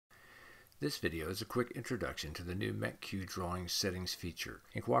This video is a quick introduction to the new Mech-Q drawing settings feature.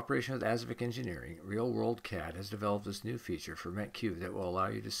 In cooperation with hvac Engineering, Real World CAD has developed this new feature for Mech-Q that will allow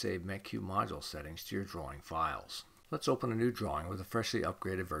you to save Mech-Q module settings to your drawing files. Let's open a new drawing with a freshly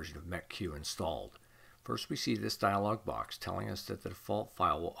upgraded version of Mech-Q installed. First, we see this dialog box telling us that the default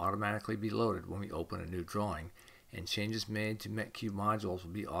file will automatically be loaded when we open a new drawing, and changes made to Mech-Q modules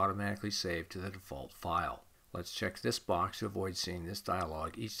will be automatically saved to the default file. Let's check this box to avoid seeing this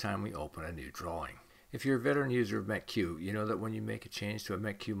dialog each time we open a new drawing. If you're a veteran user of Mech-Q, you know that when you make a change to a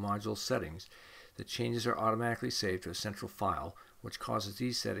Mech-Q module settings, the changes are automatically saved to a central file, which causes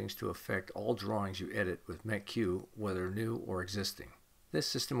these settings to affect all drawings you edit with Mech-Q, whether new or existing. This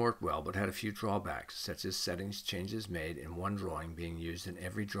system worked well, but had a few drawbacks, such as settings changes made in one drawing being used in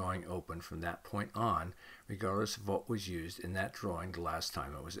every drawing opened from that point on, regardless of what was used in that drawing the last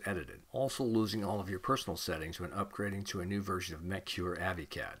time it was edited. Also losing all of your personal settings when upgrading to a new version of Mech-Q or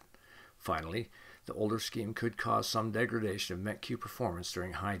hvac. Finally, the older scheme could cause some degradation of Mech-Q performance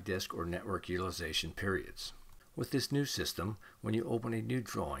during high disk or network utilization periods. With this new system, when you open a new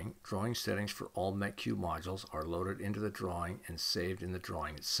drawing, drawing settings for all Mech-Q modules are loaded into the drawing and saved in the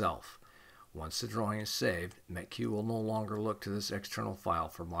drawing itself. Once the drawing is saved, Mech-Q will no longer look to this external file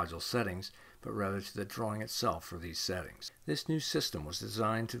for module settings, but rather to the drawing itself for these settings. This new system was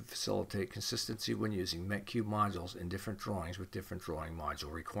designed to facilitate consistency when using Mech-Q modules in different drawings with different drawing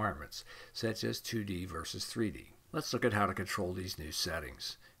module requirements, such as 2D versus 3D. Let's look at how to control these new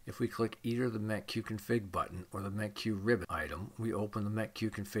settings. If we click either the Mech-Q config button or the Mech-Q ribbon item, we open the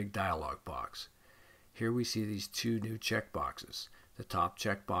Mech-Q config dialog box. Here we see these two new checkboxes. The top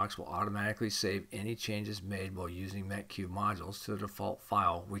checkbox will automatically save any changes made while using Mech-Q modules to the default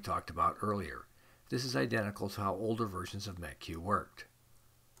file we talked about earlier. This is identical to how older versions of Mech-Q worked.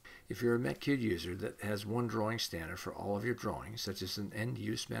 If you're a Mech-Q user that has one drawing standard for all of your drawings, such as an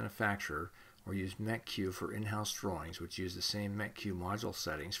end-use manufacturer, or use Mech-Q for in-house drawings which use the same Mech-Q module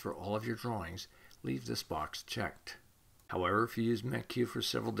settings for all of your drawings, leave this box checked. However, if you use Mech-Q for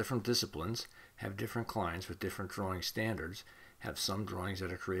several different disciplines, have different clients with different drawing standards, have some drawings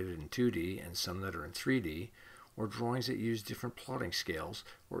that are created in 2D and some that are in 3D, or drawings that use different plotting scales,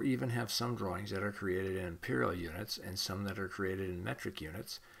 or even have some drawings that are created in imperial units and some that are created in metric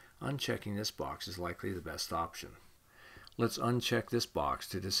units, unchecking this box is likely the best option. Let's uncheck this box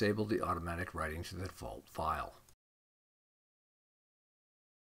to disable the automatic writing to the default file.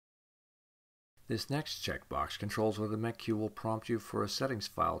 This next checkbox controls whether Mech-Q will prompt you for a settings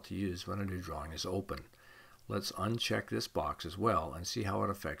file to use when a new drawing is open. Let's uncheck this box as well and see how it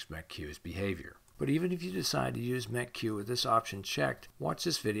affects Mech-Q's behavior. But even if you decide to use Mech-Q with this option checked, watch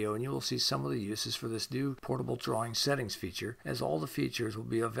this video and you will see some of the uses for this new portable drawing settings feature, as all the features will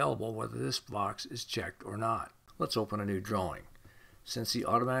be available whether this box is checked or not. Let's open a new drawing. Since the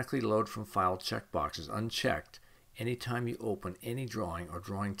automatically load from file checkbox is unchecked, anytime you open any drawing or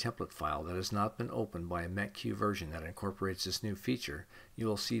drawing template file that has not been opened by a Mech-Q version that incorporates this new feature, you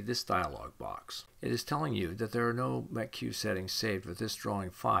will see this dialog box. It is telling you that there are no Mech-Q settings saved with this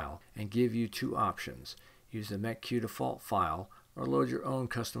drawing file and give you two options: use the Mech-Q default file or load your own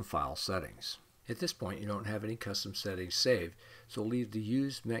custom file settings. At this point, you don't have any custom settings saved, so leave the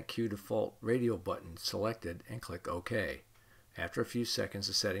Use Mech-Q Default Radio button selected and click OK. After a few seconds,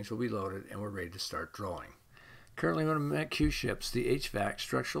 the settings will be loaded and we're ready to start drawing. Currently, when a Mech-Q ships, the HVAC,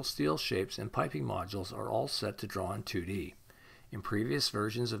 structural steel shapes, and piping modules are all set to draw in 2D. In previous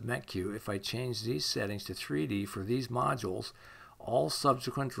versions of Mech-Q, if I change these settings to 3D for these modules, all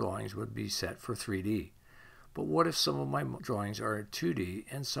subsequent drawings would be set for 3D. But what if some of my drawings are in 2D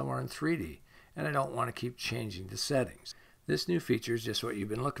and some are in 3D? And I don't want to keep changing the settings. This new feature is just what you've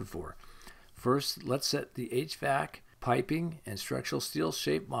been looking for. First, let's set the HVAC, piping, and structural steel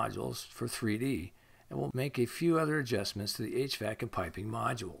shape modules for 3D, and we'll make a few other adjustments to the HVAC and piping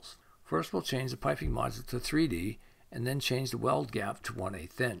modules. First, we'll change the piping module to 3D, and then change the weld gap to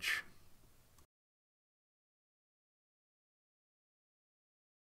 1/8 inch.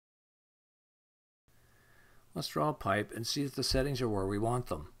 Let's draw a pipe and see if the settings are where we want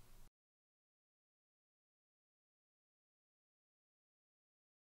them.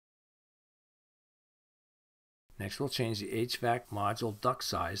 Next, we'll change the HVAC module duct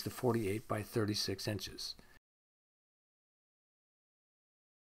size to 48 by 36 inches.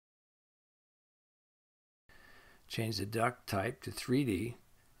 Change the duct type to 3D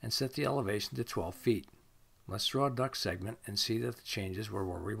and set the elevation to 12 feet. Let's draw a duct segment and see that the changes were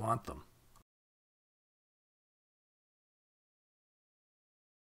where we want them.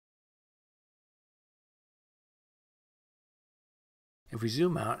 If we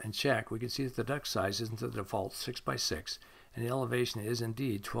zoom out and check, we can see that the duct size isn't the default 6 by 6 and the elevation is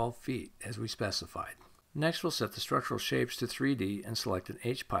indeed 12 feet as we specified. Next, we'll set the structural shapes to 3D and select an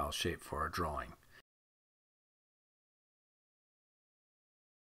H-pile shape for our drawing.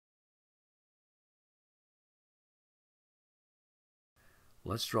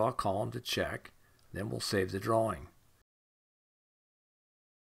 Let's draw a column to check, then we'll save the drawing.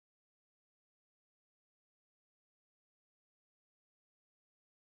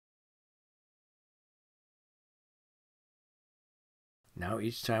 Now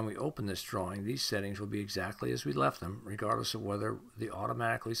each time we open this drawing, these settings will be exactly as we left them, regardless of whether the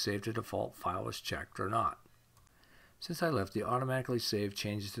automatically saved to default file was checked or not. Since I left the automatically saved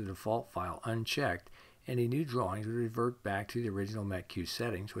changes to default file unchecked, any new drawings would revert back to the original Mech-Q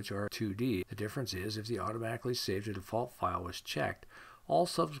settings, which are 2D. The difference is, if the automatically saved to default file was checked, all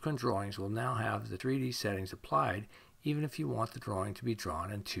subsequent drawings will now have the 3D settings applied, even if you want the drawing to be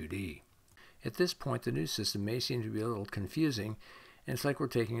drawn in 2D. At this point, the new system may seem to be a little confusing, and it's like we're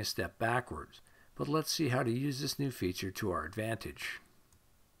taking a step backwards. But let's see how to use this new feature to our advantage.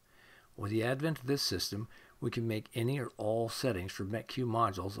 With the advent of this system, we can make any or all settings for Mech-Q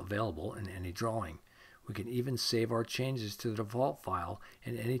modules available in any drawing. We can even save our changes to the default file,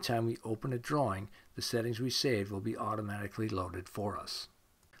 and anytime we open a drawing, the settings we saved will be automatically loaded for us.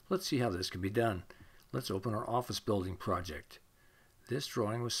 Let's see how this can be done. Let's open our office building project. This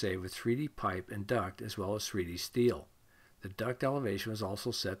drawing was saved with 3D pipe and duct as well as 3D steel. The duct elevation was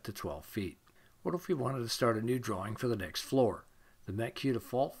also set to 12 feet. What if we wanted to start a new drawing for the next floor? The Mech-Q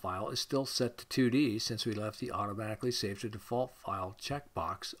default file is still set to 2D since we left the automatically save to default file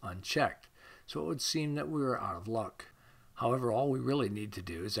checkbox unchecked, so it would seem that we were out of luck. However, all we really need to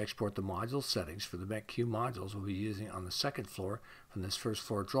do is export the module settings for the Mech-Q modules we'll be using on the second floor from this first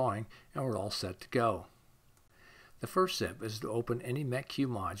floor drawing, and we're all set to go. The first step is to open any Mech-Q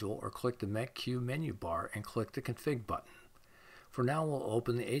module or click the Mech-Q menu bar and click the config button. For now, we'll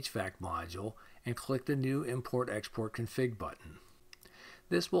open the HVAC module and click the new Import-Export Config button.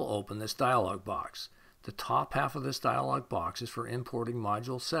 This will open this dialog box. The top half of this dialog box is for importing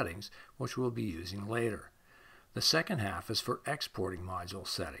module settings, which we'll be using later. The second half is for exporting module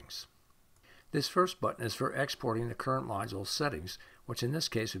settings. This first button is for exporting the current module settings, which in this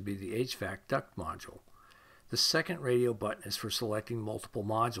case would be the HVAC duct module. The second radio button is for selecting multiple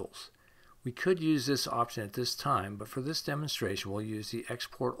modules. We could use this option at this time, but for this demonstration we'll use the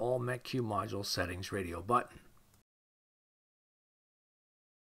Export All Mech-Q Module Settings radio button.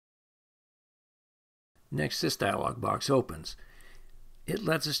 Next, this dialog box opens. It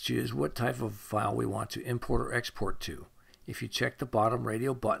lets us choose what type of file we want to import or export to. If you check the bottom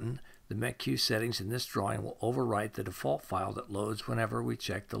radio button, the Mech-Q settings in this drawing will overwrite the default file that loads whenever we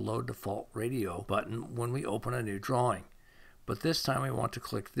check the Load Default Radio button when we open a new drawing. But this time we want to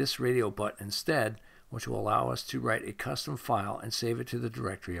click this radio button instead, which will allow us to write a custom file and save it to the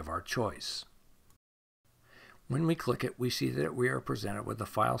directory of our choice. When we click it, we see that we are presented with the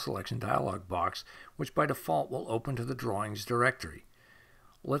file selection dialog box, which by default will open to the drawings directory.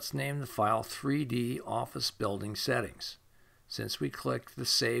 Let's name the file 3D Office Building Settings. Since we clicked the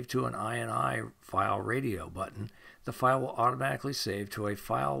Save to an INI file radio button, the file will automatically save to a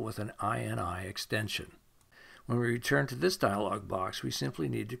file with an INI extension. When we return to this dialog box, we simply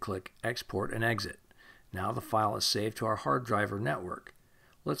need to click Export and Exit. Now the file is saved to our hard drive or network.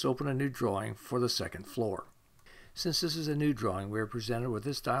 Let's open a new drawing for the second floor. Since this is a new drawing, we are presented with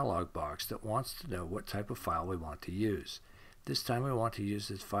this dialog box that wants to know what type of file we want to use. This time we want to use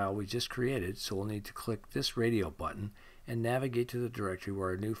this file we just created, so we'll need to click this radio button and navigate to the directory where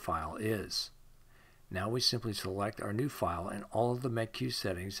our new file is. Now we simply select our new file and all of the Mech-Q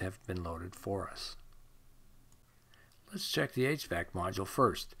settings have been loaded for us. Let's check the HVAC module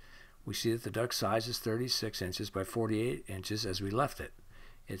first. We see that the duct size is 36 inches by 48 inches as we left it.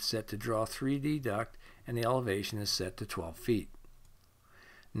 It's set to draw 3D duct and the elevation is set to 12 feet.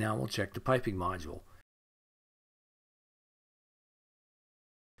 Now we'll check the piping module.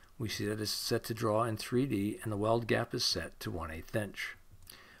 We see that it's set to draw in 3D and the weld gap is set to 1/8 inch.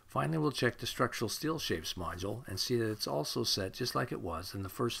 Finally, we'll check the structural steel shapes module and see that it's also set just like it was in the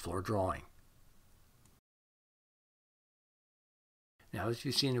first floor drawing. Now that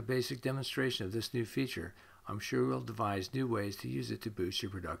you've seen a basic demonstration of this new feature, I'm sure we'll devise new ways to use it to boost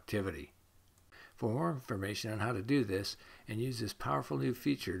your productivity. For more information on how to do this and use this powerful new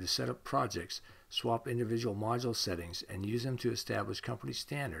feature to set up projects, swap individual module settings, and use them to establish company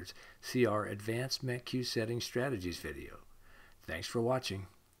standards, see our Advanced Mech-Q Settings Strategies video. Thanks for watching.